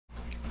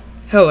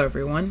Hello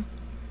everyone,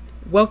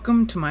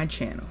 welcome to my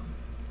channel.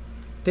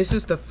 This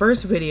is the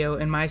first video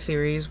in my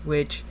series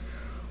which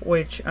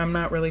I'm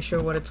not really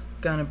sure what it's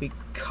gonna be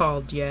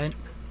called yet.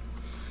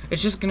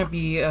 It's just gonna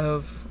be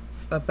of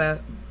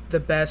the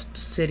best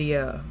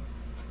Cydia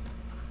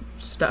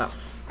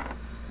stuff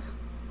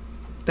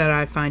that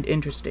I find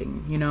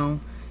interesting.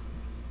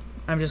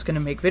 I'm just gonna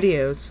make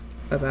videos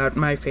about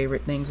my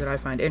favorite things that I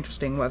find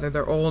interesting, whether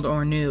they're old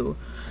or new.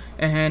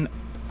 And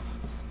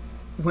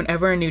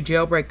whenever a new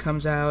jailbreak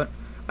comes out,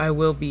 I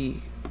will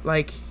be,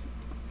 like,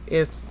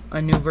 if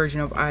a new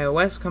version of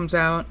iOS comes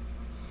out,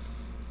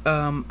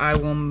 I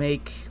will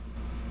make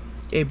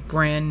a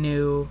brand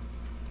new,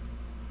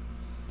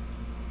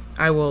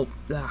 I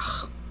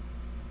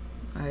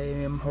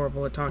am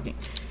horrible at talking.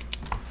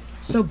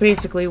 So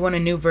basically, when a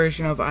new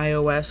version of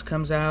iOS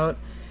comes out,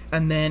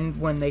 and then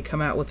when they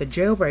come out with a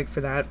jailbreak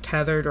for that,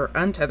 tethered or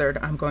untethered,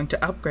 I'm going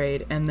to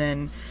upgrade and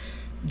then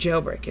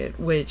jailbreak it,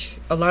 which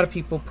a lot of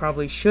people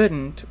probably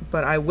shouldn't,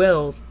 but I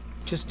will,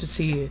 just to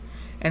see.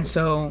 And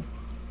so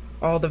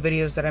all the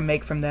videos that I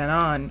make from then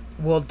on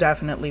will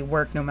definitely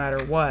work no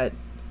matter what.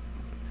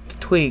 The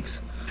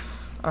tweaks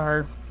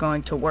are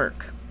going to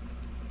work.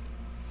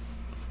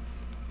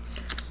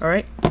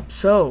 Alright,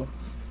 so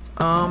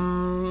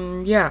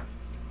yeah,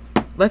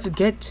 let's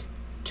get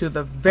to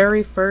the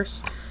very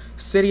first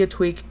Cydia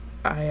tweak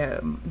I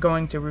am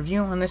going to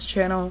review on this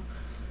channel.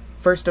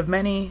 First of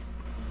many.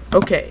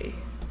 Okay.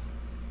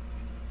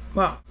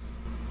 Wow.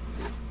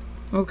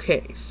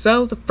 Okay,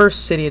 so the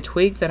first Cydia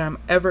tweak that I'm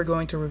ever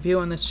going to review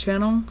on this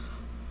channel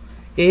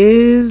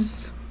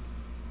is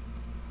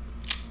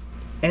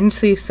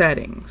NC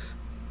settings.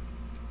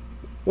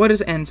 What is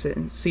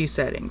NC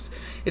settings?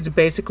 It's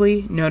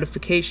basically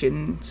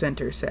notification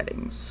center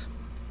settings.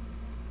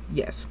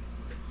 Yes.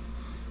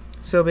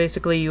 So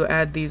basically you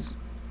add these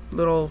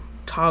little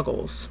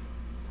toggles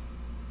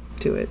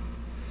to it.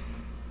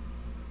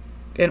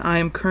 And I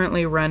am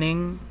currently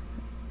running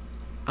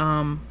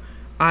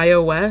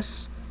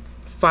iOS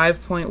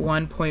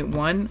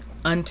 5.1.1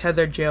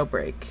 untethered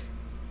jailbreak.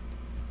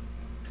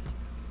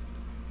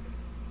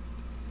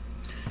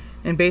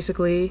 And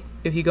basically,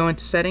 if you go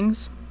into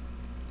settings,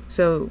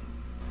 so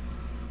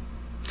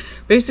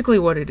basically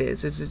what it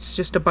is it's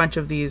just a bunch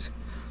of these,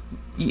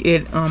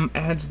 it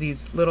adds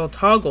these little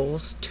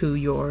toggles to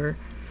your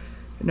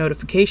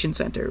notification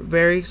center.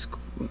 Very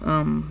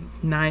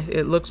nice.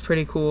 It looks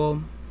pretty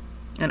cool,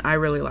 and I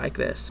really like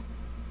this.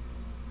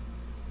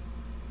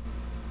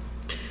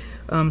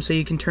 So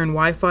you can turn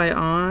Wi-Fi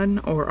on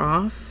or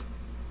off.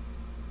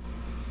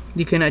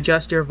 You can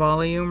adjust your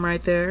volume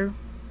right there.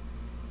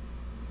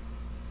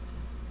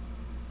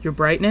 Your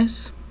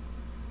brightness.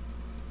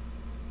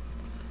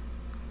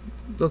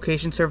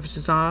 Location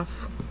services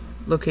off.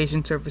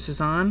 Location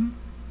services on.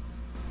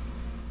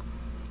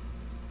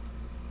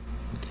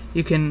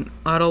 You can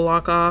auto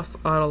lock off,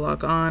 auto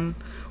lock on,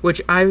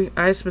 which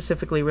I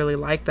specifically really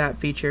like that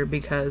feature,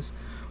 because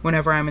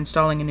whenever I'm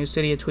installing a new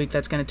Cydia tweak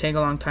that's going to take a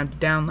long time to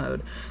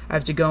download, I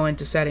have to go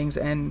into settings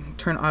and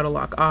turn auto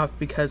lock off,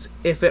 because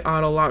if it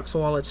auto locks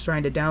while it's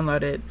trying to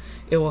download it,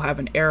 it will have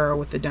an error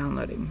with the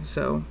downloading.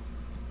 So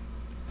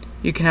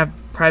you can have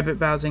private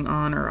browsing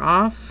on or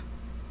off.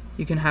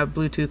 You can have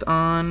Bluetooth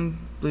on,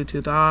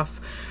 Bluetooth off.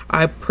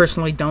 I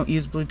personally don't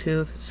use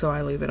Bluetooth, so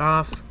I leave it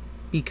off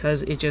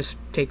because it just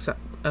takes up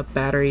a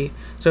battery.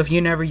 So if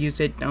you never use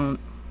it, don't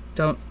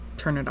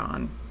turn it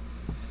on.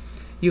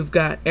 You've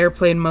got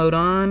airplane mode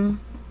on,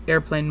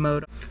 airplane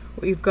mode.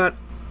 What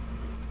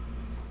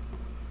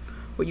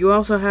you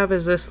also have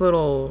is this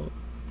little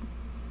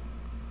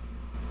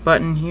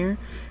button here,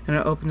 and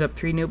it opens up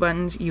 3 new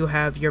buttons. You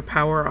have your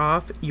power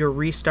off, your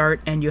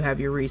restart, and you have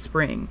your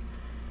respring.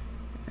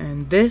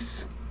 And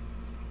this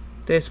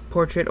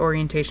portrait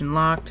orientation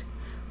locked,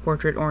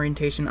 portrait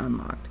orientation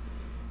unlocked.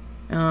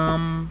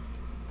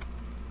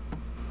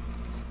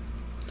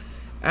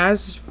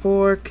 As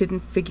for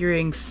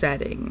configuring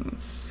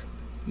settings,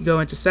 you go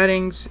into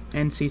settings,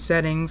 NC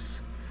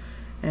settings,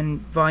 and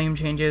volume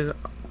changes.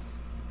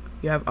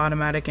 You have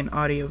automatic and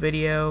audio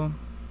video.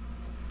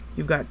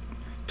 You've got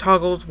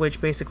toggles, which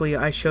basically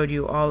I showed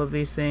you all of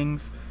these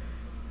things.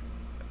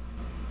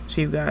 So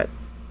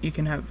you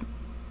can have,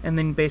 and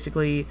then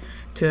basically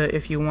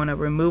if you want to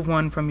remove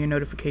one from your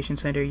notification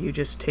center, you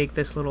just take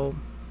this little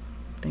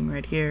thing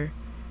right here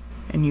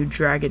and you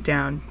drag it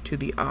down to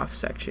the off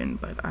section,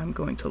 but I'm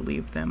going to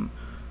leave them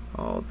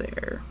all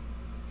there.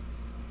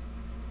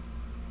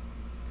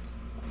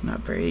 Not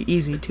very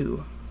easy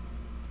to.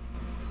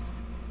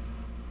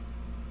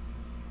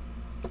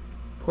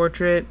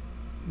 Portrait,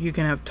 you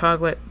can have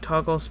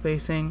toggle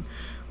spacing.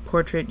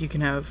 Portrait, you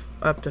can have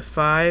up to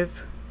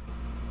 5.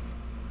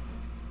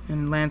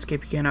 And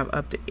landscape, you can have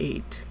up to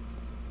 8.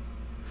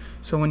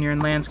 So when you're in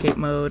landscape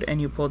mode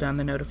and you pull down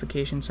the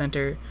notification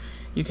center,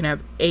 you can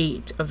have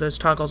 8 of those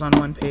toggles on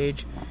one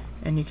page,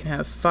 and you can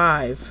have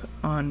 5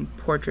 on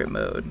portrait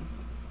mode.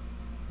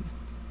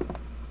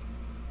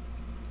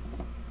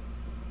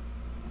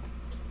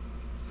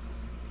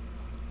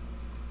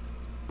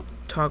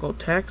 Toggle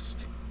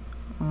text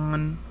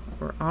on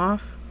or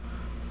off.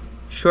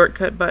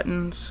 shortcut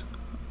buttons,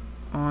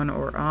 on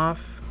or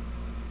off.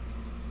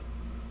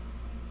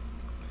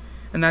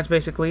 And that's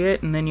basically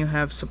it. And then you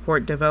have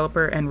support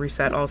developer and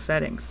reset all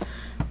settings.